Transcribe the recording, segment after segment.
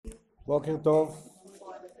בוקר טוב.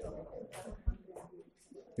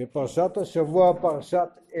 בפרשת השבוע, פרשת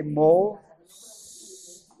אמור,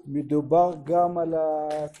 מדובר גם על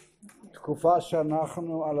התקופה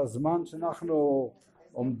שאנחנו, על הזמן שאנחנו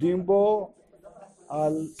עומדים בו,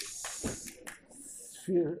 על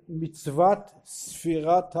מצוות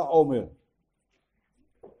ספירת העומר.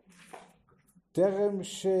 טרם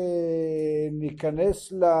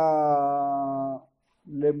שניכנס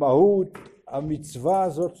למהות המצווה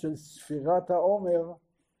הזאת של ספירת העומר,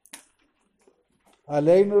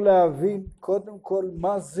 עלינו להבין קודם כל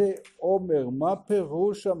מה זה עומר, מה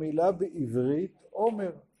פירוש המילה בעברית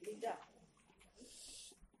עומר.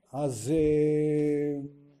 אז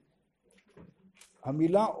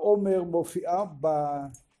המילה עומר מופיעה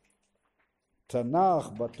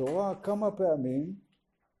בתנ"ך, בתורה, כמה פעמים,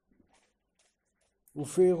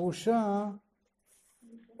 ופירושה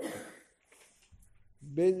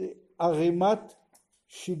בערימת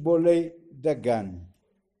שיבולי דגן.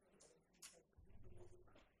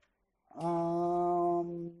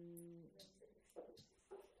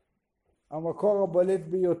 המקור הבולט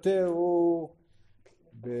ביותר הוא,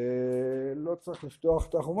 לא צריך לפתוח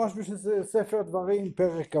את החומש בשביל זה, ספר דברים,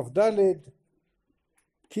 פרק כ"ד,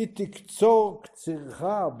 כי תקצור קצירך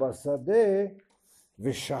בשדה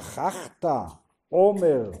ושכחת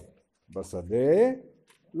עומר בשדה,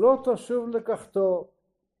 לא תשוב לקחתו,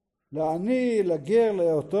 לעני, לגר,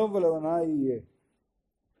 ליתום ולאלמנה יהיה.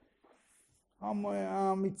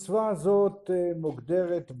 המצווה הזאת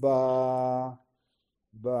מוגדרת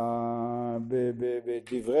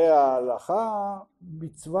בדברי ההלכה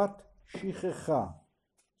מצוות שכחה.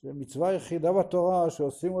 זו מצווה יחידה בתורה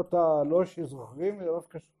שעושים אותה לא שזוכרים אלא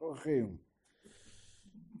דווקא שוכחים.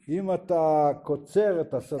 אם אתה קוצר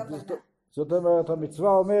את השדה, זאת אומרת המצווה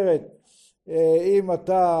אומרת, אם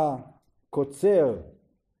אתה קוצר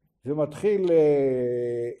ומתחיל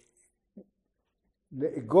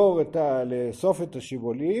לאסוף את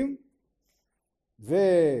השיבולים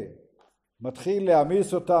ומתחיל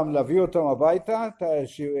להעמיס אותם, להביא אותם הביתה,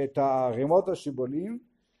 את ערימות השיבולים,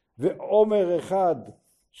 ועומר אחד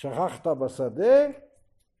שכחת בשדה,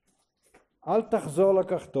 אל תחזור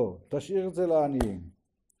לקחתו, תשאיר את זה לעניים.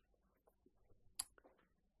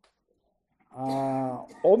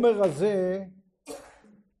 העומר הזה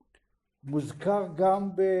מוזכר גם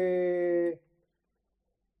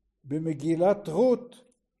במגילת רות,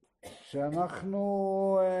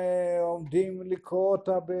 שאנחנו עומדים לקרוא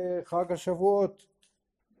אותה בחג השבועות.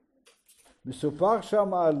 מסופר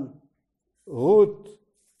שם על רות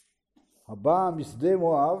הבאה משדה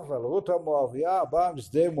מואב, על רות המואביה הבאה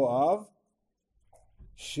משדה מואב,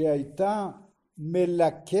 שהייתה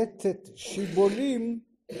מלקטת שיבולים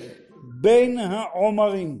בין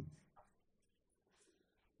העומרים.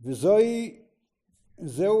 וזהו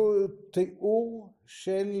תיאור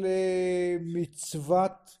של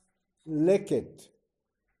מצוות לקט,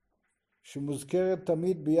 שמוזכרת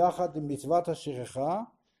תמיד ביחד עם מצוות השכחה,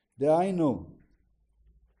 דהיינו,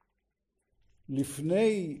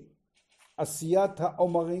 לפני עשיית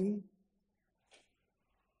העומרים,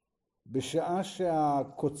 בשעה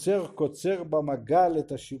שהקוצר קוצר במגל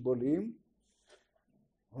את השיבולים,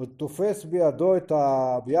 הוא תופס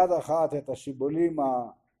ביד אחת את השיבולים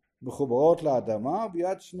מחוברות לאדמה,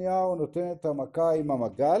 ביד שנייה הוא נותן את המכה עם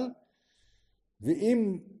המגל,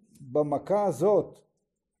 ואם במכה הזאת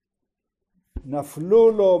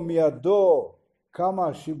נפלו לו מידו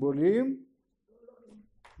כמה שיבולים,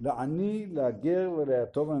 לעני, לגר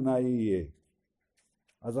וליתום ולאלמנה יהיה.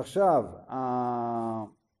 אז עכשיו,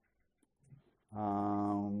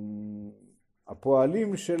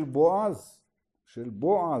 הפועלים של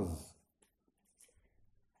בועז,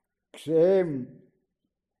 כשהם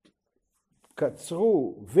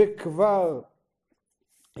קצרו וכבר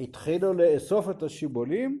התחילו לאסוף את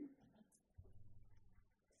השיבולים,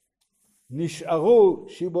 נשארו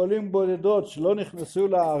שיבולים בודדות שלא נכנסו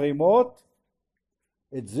לערימות,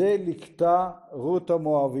 את זה לקטה רות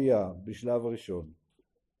המואביה בשלב ראשון.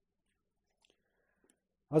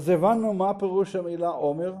 אז הבנו מה פירוש המילה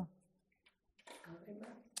עומר,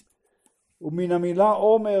 ומן המילה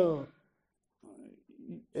עומר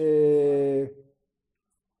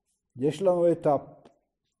יש לנו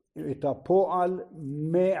את הפועל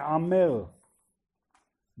מעמר.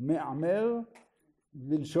 מעמר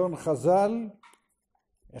בלשון חז"ל,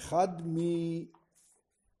 אחד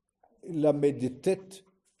מלמדתת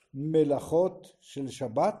מלאכות של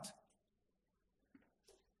שבת,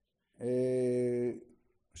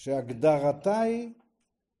 שהגדרתה היא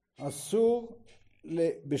אסור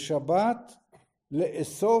בשבת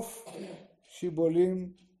לאסוף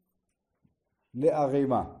שיבולים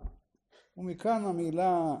לערימה. ומכאן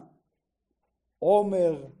המילה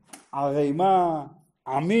עומר ערימה,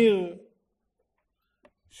 עמיר,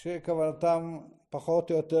 שכוונתם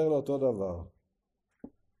פחות או יותר לאותו דבר.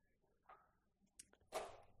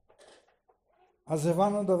 אז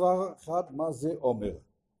הבנו דבר אחד, מה זה עומר.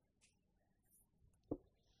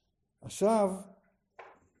 עכשיו,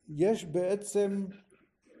 יש בעצם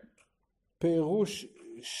פירוש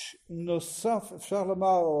נוסף, אפשר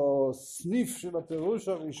לומר, או סניף של הפירוש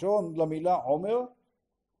הראשון למילה עומר,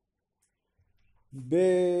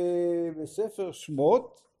 בספר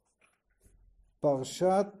שמות,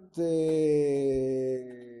 פרשת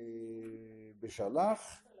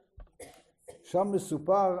בשלח, שם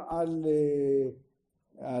מסופר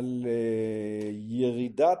על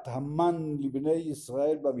ירידת המן לבני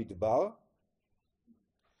ישראל במדבר,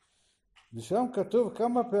 ושם כתוב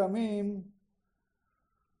כמה פעמים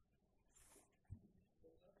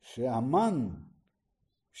שהמן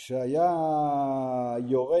שהיה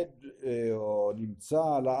יורד או נמצא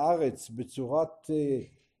על הארץ בצורת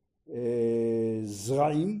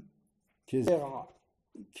זרעים,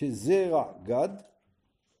 כזרע גד,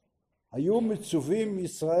 היו מצווים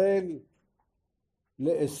ישראל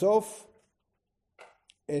לאסוף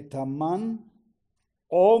את המן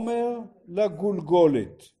עומר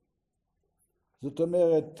לגולגולת. זאת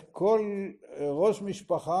אומרת, כל ראש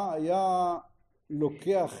משפחה היה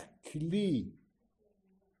לוקח כלי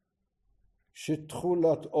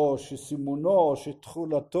שתכולתו, שסימונו או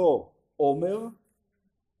שתכולתו עומר,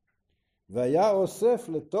 והיה אוסף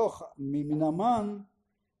לתוך מן המן,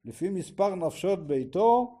 לפי מספר נפשות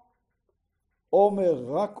ביתו, עומר,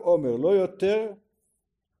 רק עומר,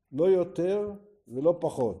 לא יותר ולא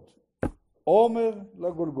פחות. עומר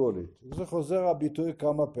לגולגולת. זה חוזר הביטוי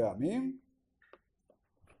כמה פעמים.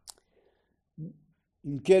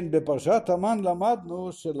 אם כן, בפרשת המן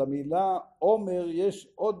למדנו שלמילה עומר יש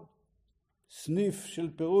עוד סניף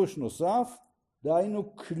של פירוש נוסף,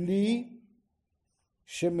 דהיינו כלי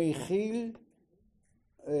שמכיל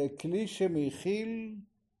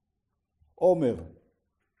עומר.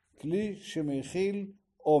 כלי שמכיל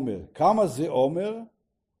עומר. כמה זה עומר?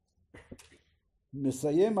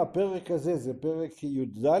 נסיים הפרק הזה, זה פרק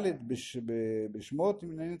י"ד בשמות,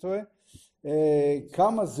 אם אני טועה.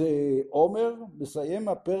 כמה זה עומר? נסיים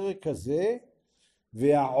הפרק הזה,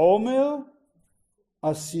 והעומר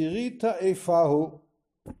עשירית האיפה הוא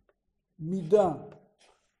מידה.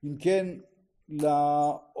 אם כן,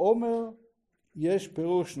 לעומר יש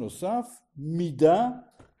פירוש נוסף, מידה,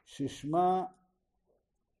 ששמה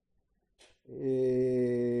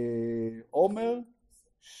עומר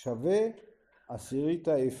שווה עשירית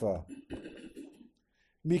האיפה.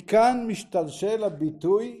 מכאן משתלשל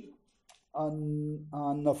הביטוי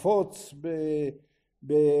הנפוץ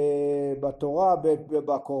בתורה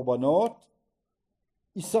ובקורבנות,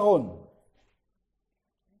 עיסרון.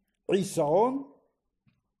 עיסרון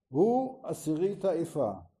הוא עשירית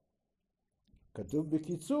האיפה. כתוב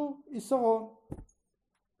בקיצור עיסרון.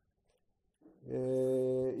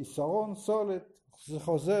 עיסרון סולת. זה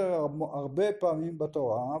חוזר הרבה פעמים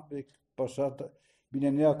בתורה בפרשת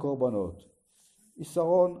בענייני הקורבנות.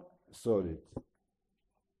 עיסרון סולת.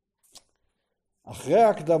 אחרי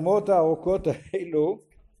ההקדמות הארוכות האלו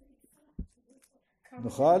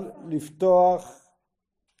נוכל לפתוח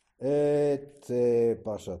את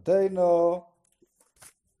פרשתנו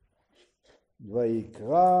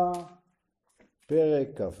ויקרא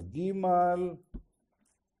פרק כ"ג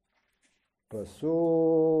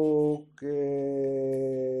פסוק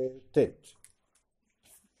ט'.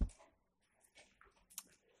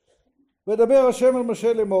 ודבר השם אל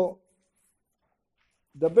משה לאמור,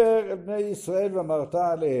 דבר אל בני ישראל ואמרת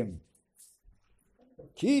עליהם,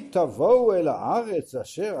 כי תבואו אל הארץ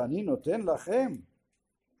אשר אני נותן לכם,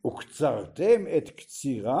 וקצרתם את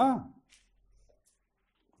קצירה,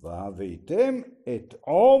 והבאתם את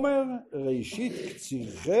עומר ראשית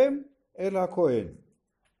קצירכם אל הכהן.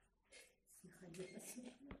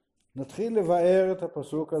 נתחיל לבאר את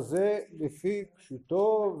הפסוק הזה לפי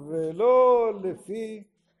פשוטו ולא לפי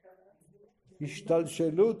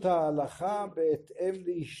השתלשלות ההלכה בהתאם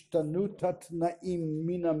להשתנות התנאים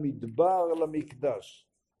מן המדבר למקדש.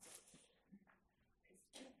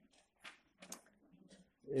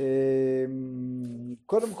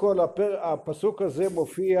 קודם כל הפסוק הזה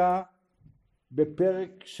מופיע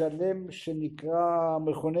בפרק שלם שנקרא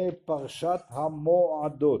מכונה פרשת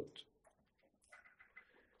המועדות,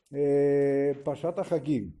 פרשת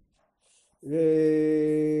החגים.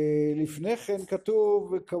 לפני כן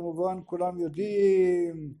כתוב, וכמובן כולם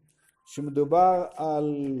יודעים, שמדובר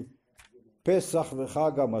על פסח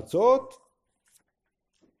וחג המצות,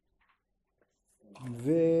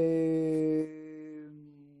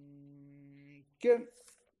 וכן,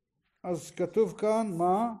 אז כתוב כאן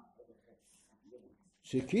מה?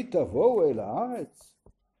 שכי תבואו אל הארץ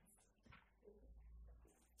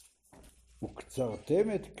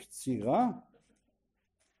וקצרתם את קצירה,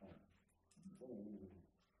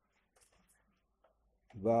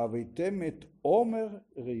 והבאתם את עומר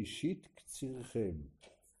ראשית קצירכם.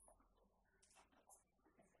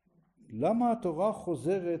 למה התורה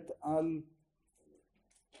חוזרת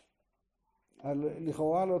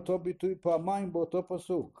לכאורה על אותו ביטוי פעמיים באותו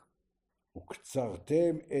פסוק?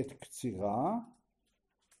 וקצרתם את קצירה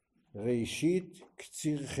ראשית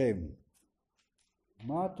קצירכם.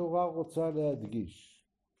 מה התורה רוצה להדגיש?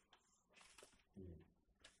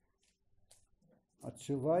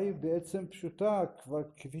 התשובה היא בעצם פשוטה,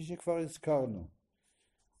 כפי שכבר הזכרנו.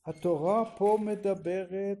 התורה פה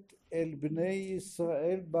מדברת אל בני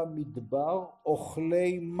ישראל במדבר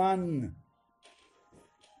אוכלי מן,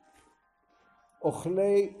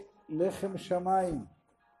 אוכלי לחם שמיים.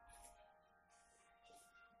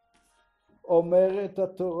 אומרת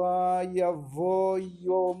התורה יבוא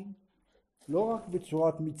יום, לא רק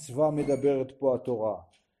בצורת מצווה מדברת פה התורה,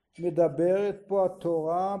 מדברת פה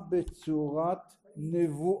התורה בצורת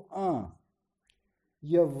נבואה.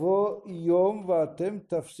 יבוא יום ואתם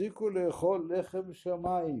תפסיקו לאכול לחם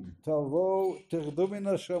שמיים, תרדו מן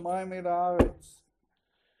השמיים אל הארץ,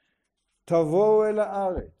 תבואו אל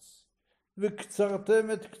הארץ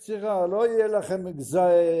וקצרתם את קצירה. לא יהיה לכם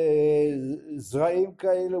זרעים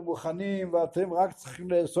כאלה מוכנים ואתם רק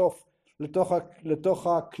צריכים לאסוף לתוך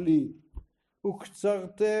הכלי.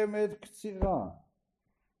 וקצרתם את קצירה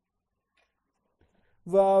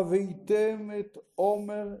והבאתם את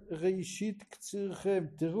עומר ראשית קצירכם.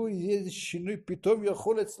 תראו, איזה שינוי, פתאום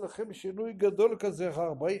יכול אצלכם שינוי גדול כזה.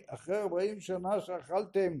 אחרי 40 שנה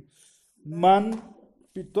שאכלתם מן,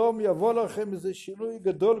 פתאום יבוא לכם איזה שינוי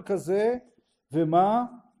גדול כזה. ומה?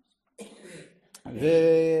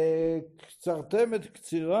 וקצרתם את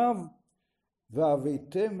קציריו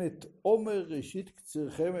והבאתם את עומר ראשית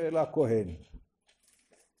קצירכם אל הכהן.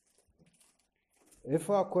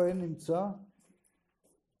 איפה הכהן נמצא?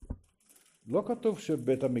 לא כתוב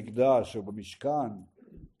שבית המקדש או במשכן.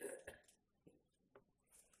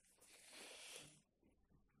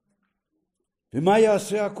 ומה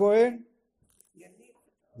יעשה הכהן?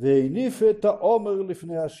 והניף את העומר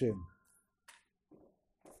לפני השם.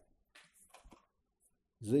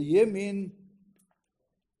 זה יהיה מין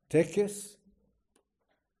טקס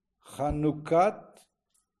חנוכת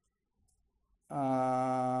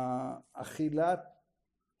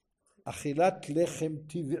אכילת לחם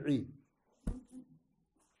טבעי.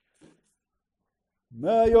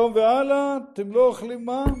 מהיום והלאה אתם לא אוכלים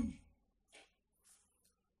מן,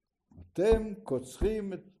 אתם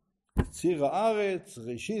קוצרים את קציר הארץ,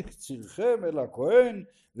 ראשית קצירכם אל הכהן,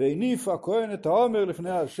 והניף הכהן את העומר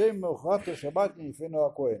לפני השם, מאוחרת השבת יניפנו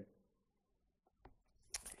הכהן.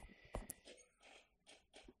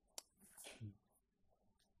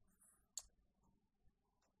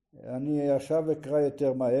 אני עכשיו אקרא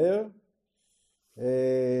יותר מהר.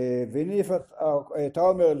 והניף את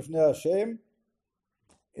העומר לפני השם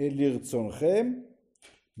לרצונכם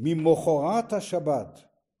ממוחרת השבת.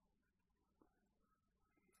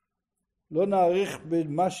 לא נאריך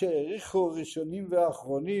במה שהעריכו ראשונים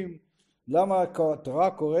ואחרונים. למה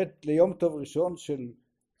התורה קוראת ליום טוב ראשון של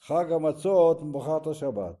חג המצות ממוחרת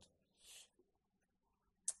השבת?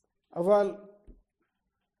 אבל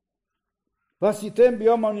ועשיתם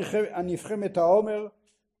ביום הניפכם את העומר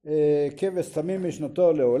כבש תמים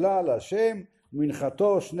משנתו לעולה להשם,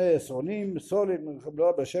 ומנחתו 2 עשרונים סולת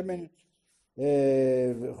מלאה בשמן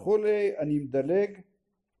וכולי. אני מדלג,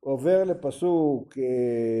 עובר לפסוק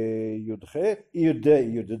י"ד.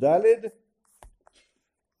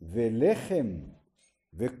 ולחם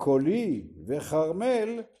וקולי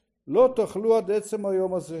וחרמל לא תאכלו עד עצם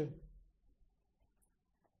היום הזה.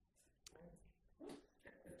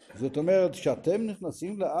 זאת אומרת, שאתם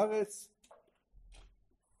נכנסים לארץ,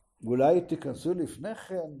 אולי תיכנסו לפני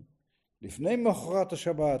כן, לפני מחרת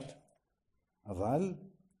השבת, אבל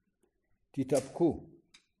תתאפקו.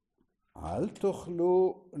 אל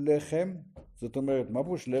תאכלו לחם, זאת אומרת, מה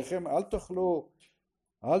פירוש לחם? אל תאכלו,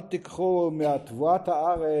 אל תיקחו מהתבואת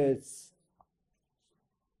הארץ,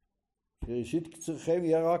 שראשית קצירכם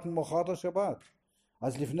יהיה רק ממחרת השבת.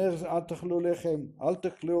 אז לפני זה אל תאכלו לחם, אל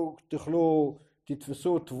תאכלו,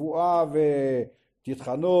 תתפסו תבואה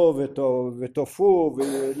ותטחנו ותופו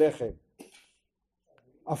ולחם.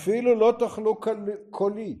 אפילו לא תאכלו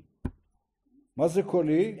קולי. מה זה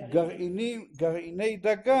קולי? גרעיני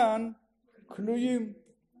דגן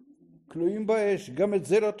כלואים באש, גם את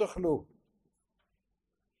זה לא תאכלו.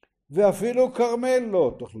 ואפילו קרמל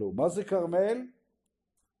לא תאכלו. מה זה קרמל?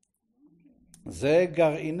 זה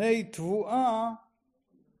גרעיני תבואה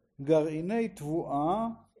גרעיני תבואה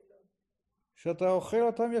שאתה אוכל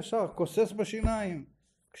אותם ישר, כוסס בשיניים,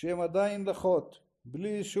 כשהם עדיין לחות,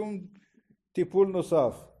 בלי שום טיפול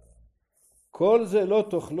נוסף. כל זה לא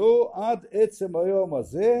תאכלו עד עצם היום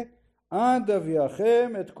הזה, עד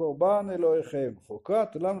אביאכם את קורבן אלוהיכם.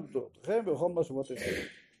 חוקת לנו דורתכם בכל משמעותיכם.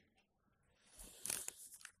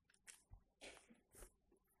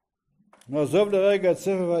 נעזוב לרגע את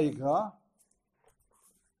ספר ויקרא,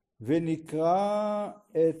 ונקרא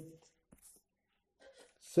את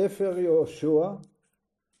ספר יהושע.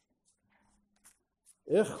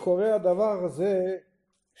 איך קורה הדבר הזה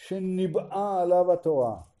שניבאה עליו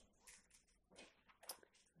התורה?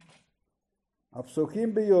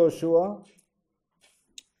 הפסוקים ביהושע,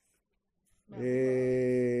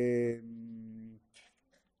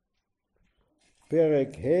 פרק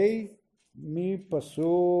ה'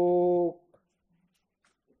 מפסוק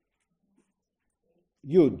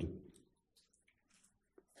י'.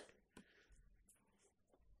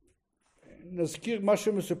 נזכיר מה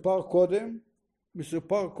שמסופר קודם.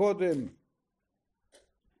 מסופר קודם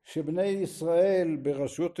שבני ישראל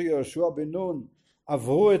בראשות יהושע בן נון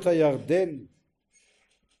עברו את הירדן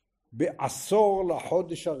בעשור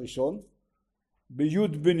לחודש הראשון, בי'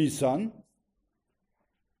 בניסן,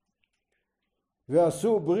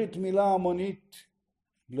 ועשו ברית מילה המונית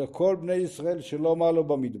לכל בני ישראל שלא מעלו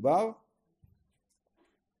במדבר,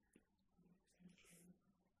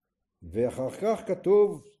 ואחר כך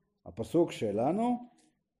כתוב הפסוק שלנו,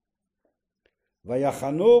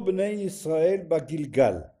 ויחנו בני ישראל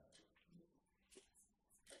בגלגל.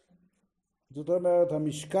 זאת אומרת,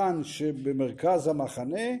 המשכן שבמרכז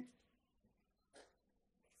המחנה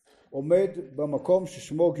עומד במקום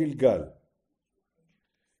ששמו גלגל.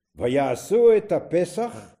 ויעשו את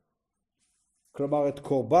הפסח, כלומר את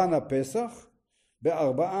קורבן הפסח,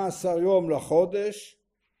 ב14 יום לחודש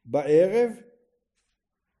בערב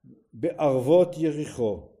בערבות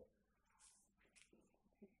יריחו.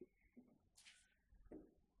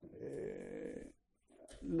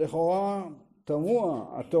 לכאורה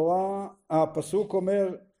תמוה, הפסוק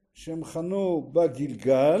אומר שהם חנו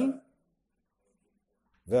בגלגל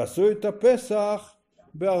ועשו את הפסח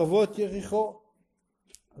בערבות יריחו.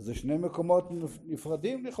 אז זה שני מקומות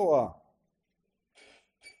נפרדים לכאורה.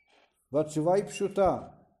 והתשובה היא פשוטה.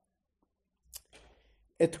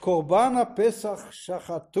 את קורבן הפסח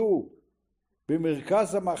שחטו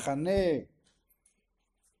במרכז המחנה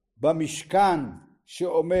במשכן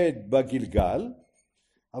שעומד בגלגל,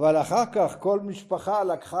 אבל אחר כך כל משפחה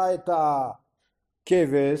לקחה את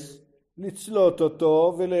הכבש, לצלות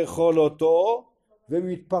אותו ולאכול אותו, והם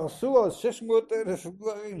התפרסו על 600,000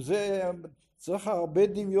 גברים. זה צריך הרבה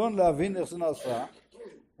דמיון להבין איך זה נעשה.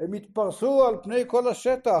 הם התפרסו על פני כל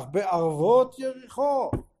השטח בערבות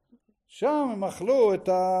יריחו. שם הם אכלו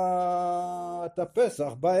את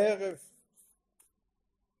הפסח בערב.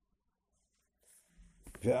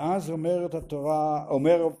 ואז אומרת התורה,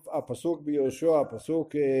 אומר הפסוק ביהושע,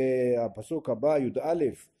 הפסוק הבא, י"א,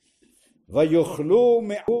 ויאכלו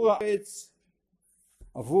מעבור הארץ,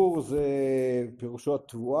 עבור זה פירושו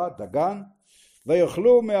תבואה, דגן,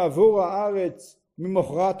 ויאכלו מעבור הארץ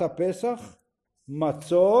ממחרת הפסח,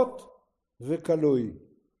 מצות וכלוי.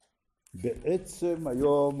 בעצם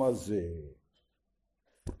היום הזה.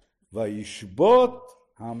 וישבות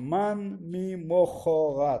המן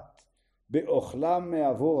ממחרת באוכלם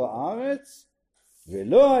מעבור הארץ,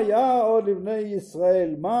 ולא היה עוד לבני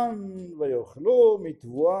ישראל מן, ויאכלו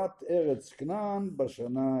מתבואת ארץ כנען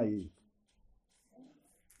בשנה ההיא.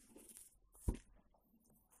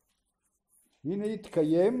 הנה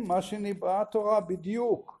התקיים מה שניבאה התורה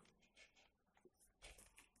בדיוק.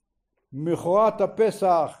 מחרת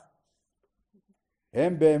הפסח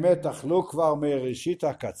הם באמת אכלו כבר מראשית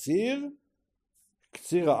הקציר,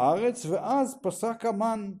 קציר הארץ, ואז פסק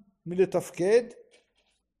המן מלתפקד.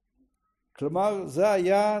 כלומר, זה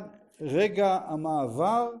היה רגע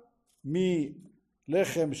המעבר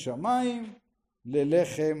מלחם שמיים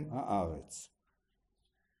ללחם הארץ.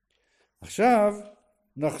 עכשיו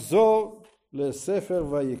נחזור לספר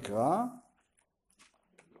ויקרא,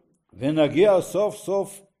 ונגיע סוף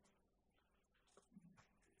סוף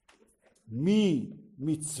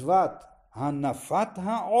ממצוות הנפת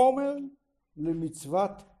העומר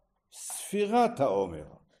למצוות ספירת העומר.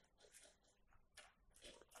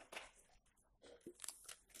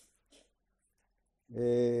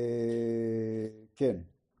 כן,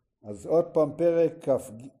 אז עוד פעם פרק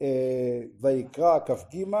ויקרא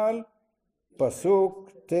כ"ג פסוק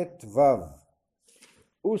ט"ו.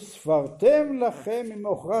 וספרתם לכם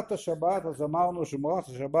ממחרת השבת. אז אמרנו שמחרת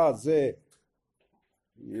השבת זה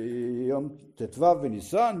יום ט"ו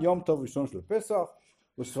בניסן, יום טוב ראשון של פסח.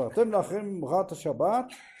 וספרתם לכם ממחרת השבת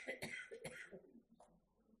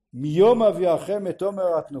מיום אביאכם את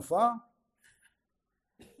עומר התנופה.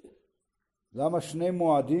 למה שני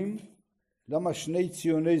מועדים? למה שני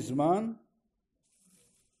ציוני זמן?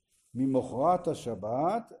 ממחרת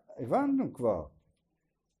השבת, הבנו כבר.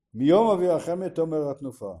 מיום אביאכם את עומר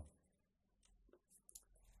התנופה.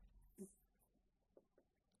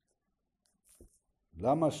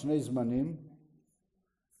 למה שני זמנים?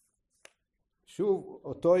 שוב,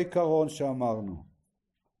 אותו עיקרון שאמרנו.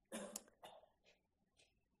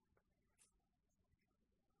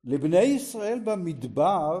 לבני ישראל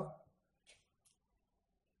במדבר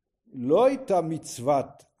לא הייתה מצוות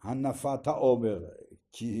הנפת העומר,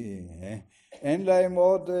 כי אין להם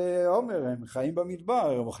עוד עומר, הם חיים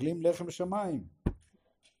במדבר, הם אוכלים לחם שמיים.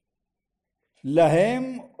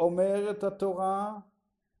 להם אומרת התורה,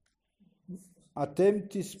 אתם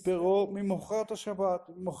תספרו ממחרת השבת,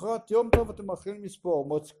 ממחרת יום טוב אתם מתחילים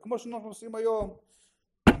לספור, כמו שאנחנו עושים היום,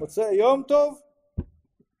 מוצא יום טוב,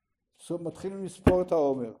 מתחילים לספור את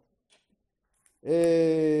העומר.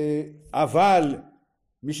 אבל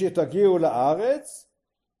מי שתגיעו לארץ,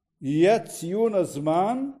 יהיה ציון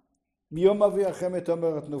הזמן מיום אביאכם את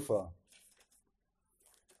עומר התנופה.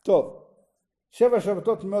 טוב, 7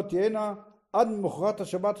 שבתות תמימות תהיינה, עד ממחרת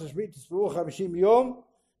השבת השביעית תספרו 50 יום,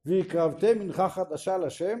 והקרבתם מנחה חדשה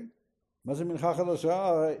לשם. מה זה מנחה חדשה?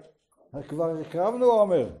 הרי כבר הקרבנו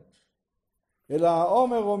עומר. אלא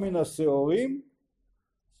העומר הוא מן השעורים,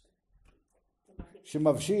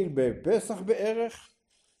 שמבשיל בפסח בערך,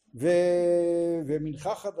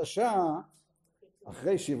 ומנחה חדשה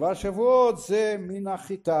אחרי 7 שבועות זה מן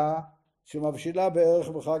החיטה שמבשילה בערך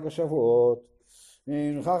בחג השבועות.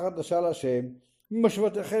 מנחה חדשה לשם.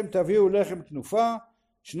 ממשבותיכם תביאו לחם תנופה,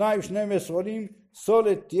 2 שני מסרונים,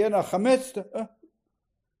 סולת תהיינה חמץ.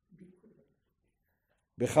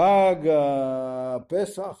 בחג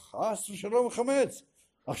הפסח חס ושלום חמץ.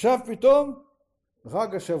 עכשיו פתאום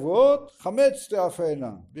בחג השבועות חמץ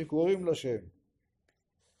תאפנה, ביקורים לשם.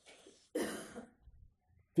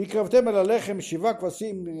 והקרבתם על הלחם 7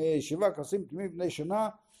 כבשים תמימים בני שנה,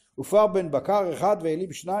 ופר בן בקר 1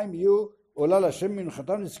 ואלים 2 יהיו עולה לשם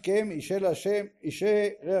מנחתם נזכם אישי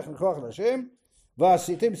ריח ניחוח לשם.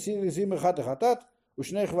 ועשיתם סיר עזים 1 לחטאת,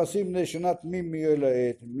 ו2 כבשים בני שנה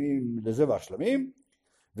תמימים לזבח שלמים,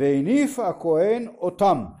 והניף הכהן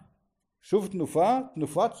אותם. שוב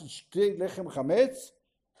תנופת שתי לחם חמץ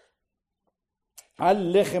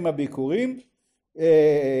על לחם הביקורים,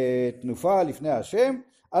 תנופה לפני השם,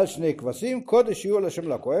 על 2 כבשים, קודש יהיו לשם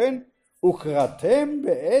לכהן, וקראתם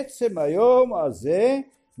בעצם היום הזה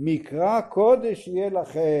מקרא קודש יהיה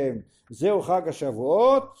לכם. זהו חג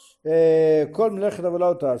השבועות, כל מלאכת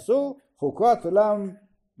עבודה תעשו, חוקת עולם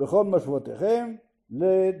בכל משבותיכם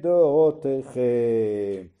לדורותיכם.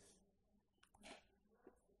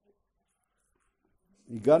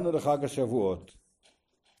 הגענו לחג השבועות.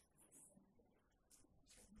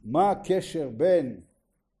 מה הקשר בין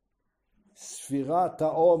ספירת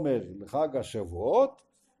העומר לחג השבועות?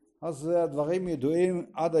 אז הדברים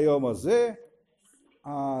ידועים עד היום הזה.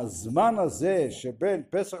 הזמן הזה שבין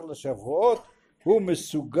פסח לשבועות הוא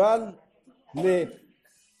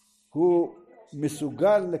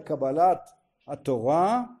מסוגל לקבלת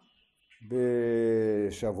התורה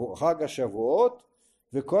בחג השבועות,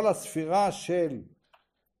 וכל הספירה של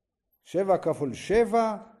 7 כפול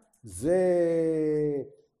 7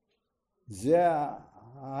 זה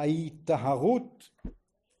ההיטהרות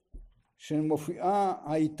שמופיעה,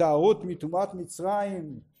 ההיטהרות מטומאת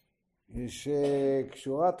מצרים,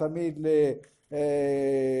 שקשורה תמיד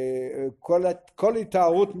כל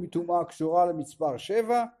היטהרות מטומאה קשורה למספר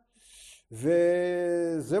 7,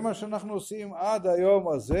 וזה מה שאנחנו עושים עד היום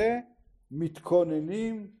הזה,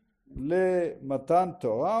 מתכוננים למתן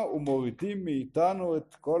תורה ומורידים מאיתנו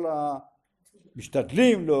את כל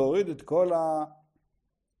משתדלים להוריד את כל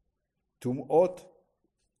הטומאות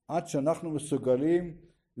עד שאנחנו מסוגלים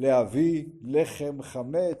להביא לחם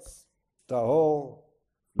חמץ טהור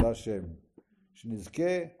להשם,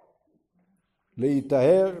 שנזכה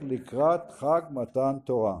להיטהר לקראת חג מתן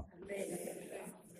תורה.